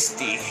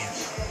 Misty.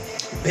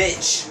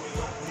 Bitch.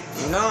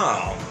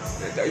 No.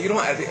 You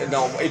don't have to,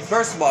 no.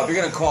 First of all, if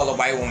you're gonna call a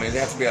white woman, it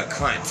has to be a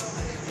cunt.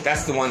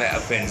 That's the one that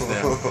offends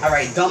them.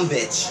 Alright, dumb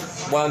bitch.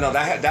 Well, no,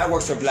 that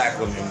works for black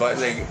women, but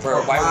like for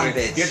a white woman,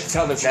 bitch. you have to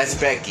tell them That's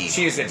Becky.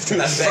 She's a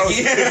That's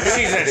Becky.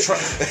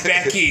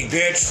 Becky,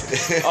 bitch.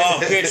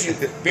 Oh,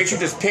 bitch, you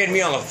just pinned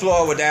me on the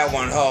floor with that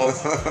one, hoe.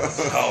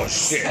 Oh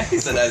shit. He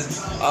said that's.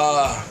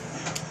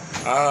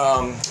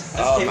 Oh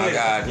my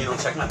God. You know,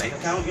 check my bank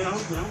account. You know.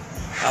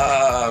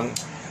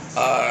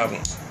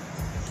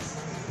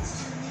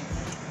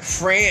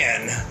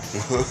 Fran.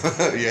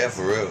 Yeah,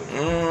 for real.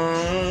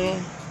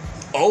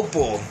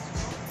 Opal.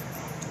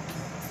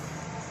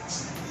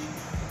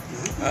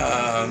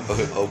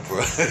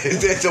 Oprah.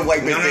 That's a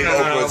white man named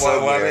Oprah.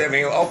 Well, I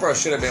mean, Oprah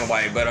should have been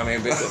white, but I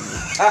mean,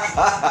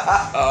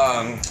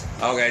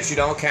 okay, she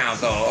don't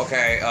count though.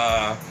 Okay,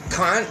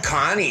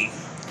 Connie.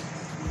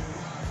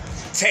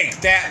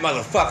 Take that,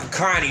 motherfucker,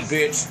 Connie,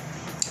 bitch.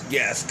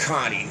 Yes,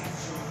 Connie.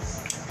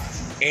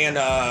 And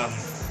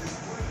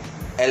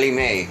Ellie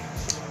Mae.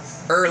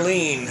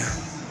 Erlene.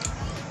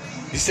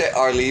 You said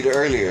Arlene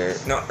earlier.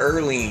 No,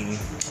 Erlene.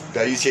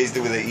 Now you chased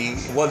it with an E?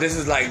 Well, this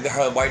is like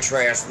her white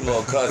trash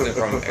little cousin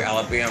from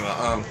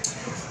Alabama.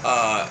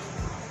 How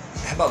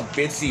about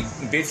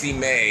Bitsy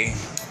May?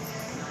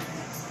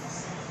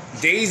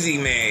 Daisy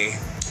May.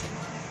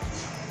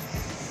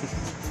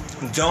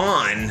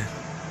 Dawn.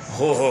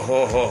 Ho ho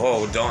ho ho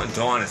ho.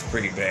 Dawn is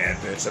pretty bad,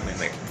 bitch. I mean,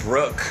 like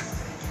Brooke.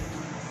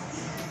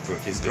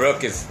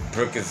 Brooke is.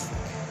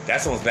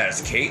 That's almost bad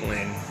as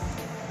Caitlyn.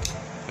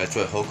 That's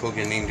what Hulk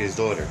Hogan named his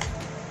daughter.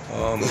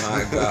 Oh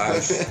my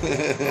gosh.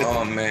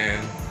 Oh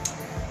man.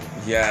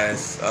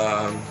 Yes.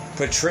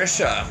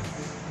 Patricia.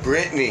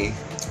 Brittany.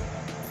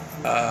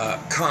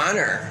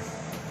 Connor.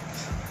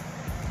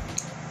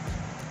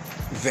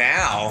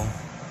 Val.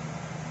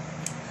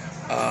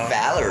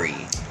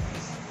 Valerie.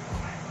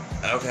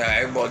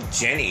 Okay, well,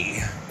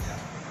 Jenny.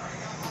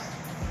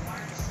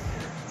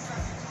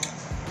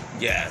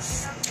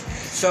 Yes.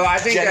 So I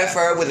think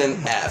Jennifer with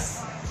an F.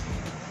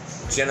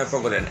 Jennifer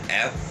with an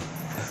F.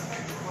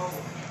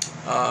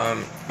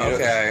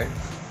 Okay.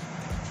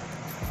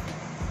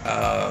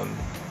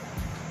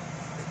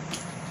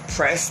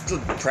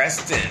 Preston.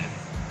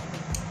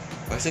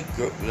 That's a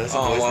girl. That's a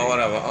Oh, boy's well, name.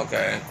 whatever.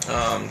 Okay.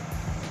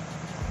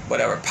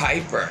 Whatever.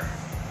 Piper.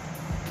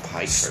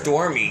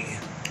 Stormy.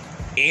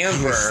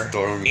 Amber.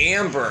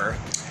 Amber.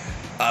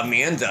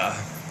 Amanda.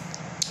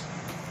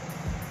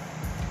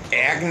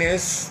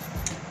 Agnes.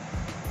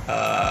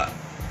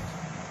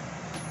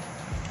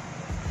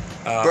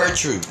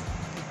 Gertrude.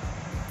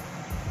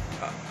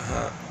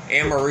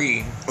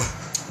 Anne-Marie.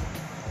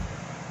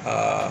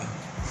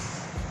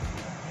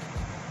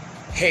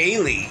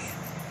 Haley.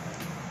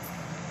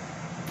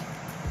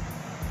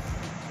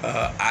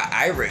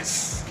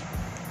 Iris.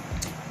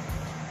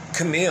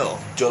 Camille.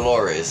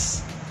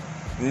 Dolores.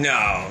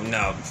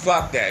 No,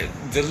 fuck that.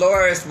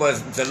 Dolores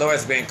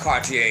Van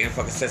Cartier and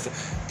fucking sister.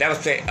 That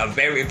was a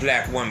very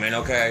black woman,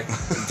 okay?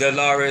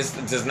 Dolores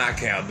does not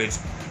count, bitch.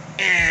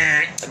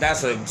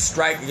 That's a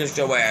strike against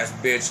your ass,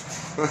 bitch.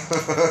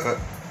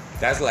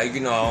 That's like,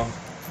 we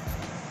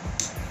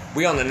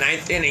on the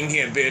 9th inning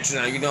here, bitch.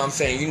 Now, you know what I'm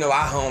saying? You know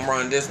I home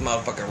run this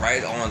motherfucker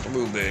right on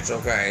through, bitch,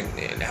 okay?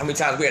 And how many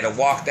times we had to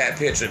walk that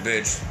pitcher,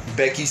 bitch?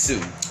 Becky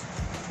Sue.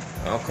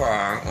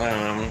 Okay,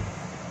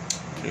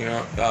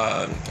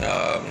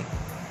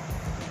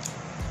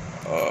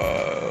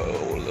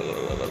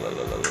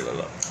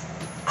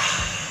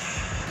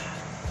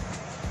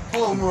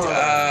 Home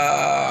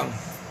run.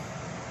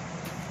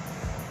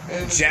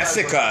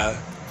 Jessica.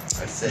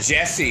 I said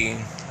Jessie.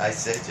 I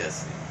said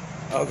Jessie.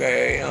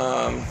 Okay,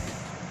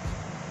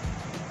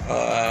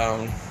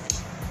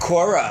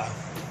 Cora.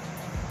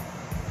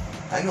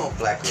 I know a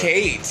black girl.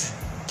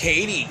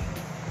 Katie.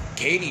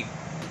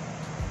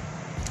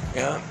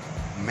 Yeah.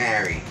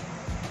 Mary.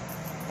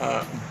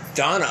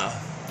 Donna.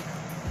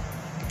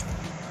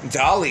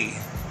 Dolly.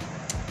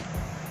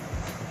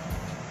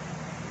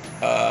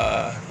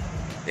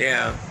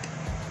 Yeah.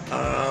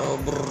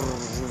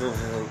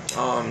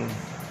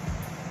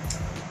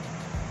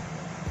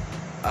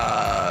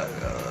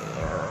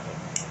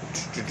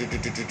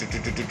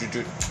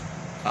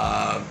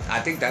 I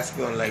think that's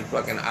going like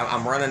fucking.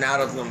 I'm running out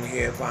of them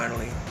here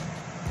finally.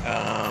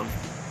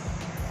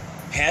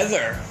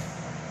 Heather.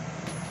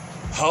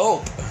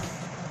 Hope.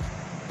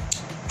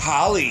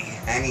 Holly.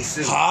 Annie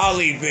Sue.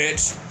 Holly,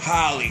 bitch.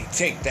 Holly.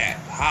 Take that.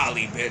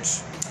 Holly,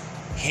 bitch.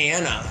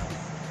 Hannah.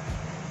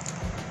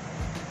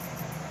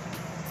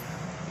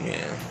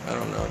 Yeah, I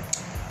don't know.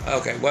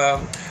 Okay,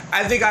 well,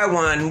 I think I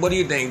won. What do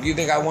you think? Do you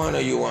think I won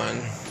or you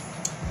won?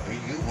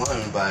 You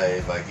won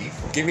by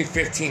default. Give me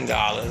 $15.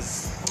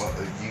 Well,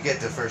 you get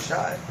the first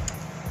shot.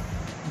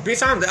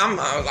 Bitch, I'm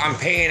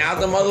paying out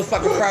the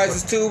motherfucking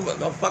prizes too, but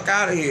the fuck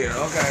out of here.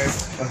 Okay.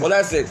 Well,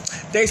 that's it.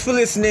 Thanks for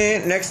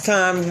listening. Next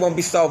time, we won't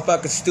be so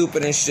fucking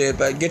stupid and shit,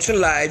 but get your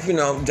life,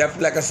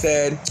 definitely, like I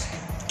said,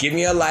 give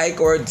me a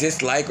like or a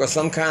dislike or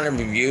some kind of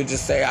review.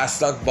 Just say I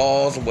suck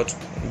balls, which,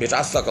 bitch,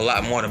 I suck a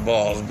lot more than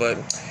balls,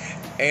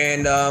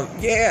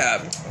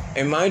 yeah.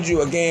 And mind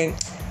you, again,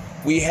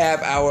 we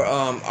have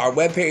our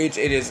webpage.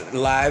 It is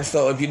live,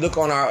 so if you look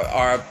on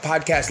our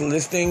podcast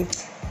listing,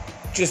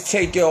 just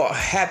take your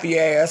happy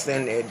ass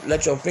and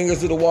let your fingers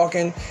do the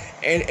walking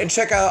and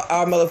check out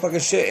our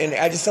motherfucking shit and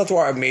add yourself to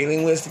our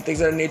mailing list and things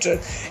of that nature.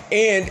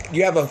 And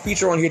you have a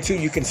feature on here too.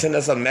 You can send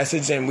us a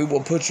message and we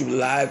will put you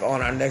live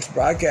on our next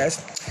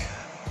broadcast.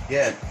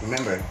 Yeah,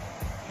 remember,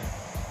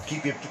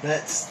 keep your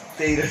pets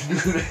spayed or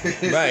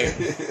neutered. Right.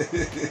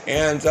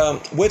 And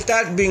with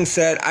that being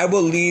said, I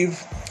will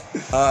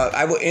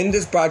end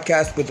this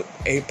broadcast with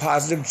a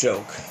positive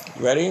joke.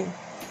 Ready?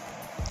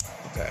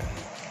 Okay.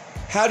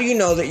 How do you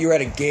know that you're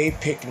at a gay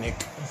picnic?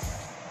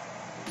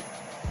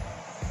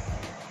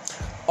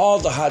 All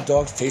the hot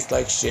dogs taste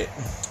like shit.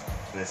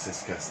 That's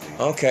disgusting.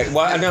 Okay,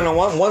 well, no,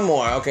 one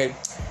more. Okay.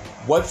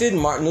 What did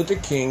Martin Luther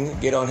King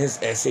get on his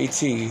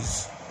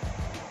SATs?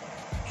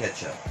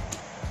 Ketchup.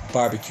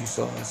 Barbecue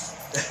sauce.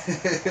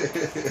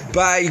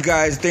 Bye, you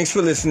guys. Thanks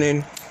for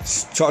listening.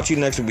 Talk to you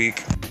next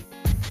week.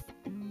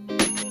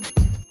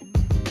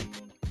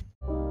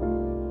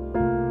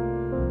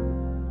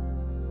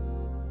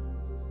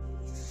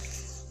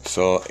 So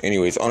So,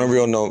 anyways, on a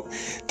real note,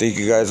 thank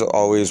you guys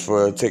always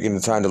for taking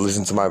the time to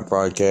listen to my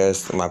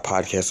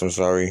podcast. I'm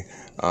sorry.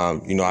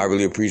 I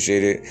really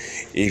appreciate it.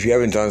 If you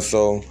haven't done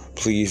so,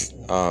 please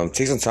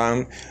take some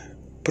time,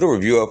 put a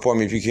review up for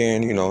me if you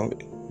can.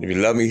 If you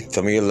love me,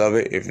 tell me you love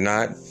it. If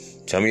not,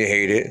 tell me you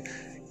hate it.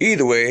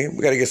 Either way,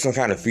 we got to get some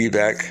kind of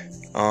feedback.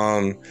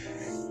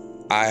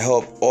 I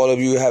hope all of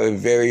you have a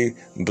very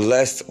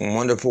blessed,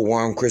 wonderful,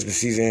 warm Christmas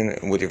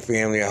season with your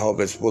family. I hope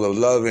it's full of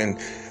love and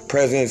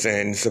presents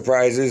and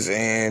surprises.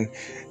 And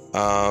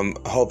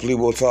hopefully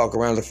we'll talk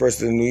around the first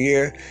of the new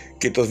year,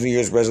 get those New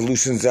Year's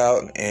resolutions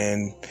out,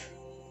 and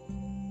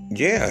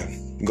yeah,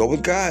 go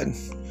with God.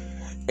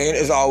 And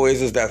as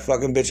always, as that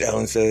fucking bitch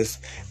Ellen says,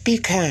 be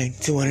kind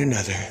to one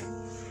another.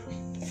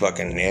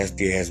 Fucking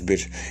nasty ass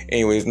bitch.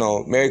 Anyways,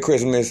 no. Merry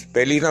Christmas.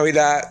 Feliz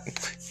Navidad.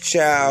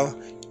 Ciao.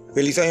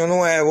 Feliz Año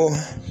Nuevo.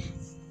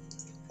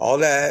 All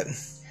that.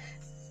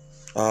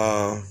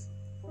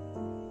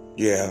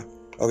 Yeah.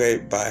 Okay,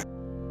 bye.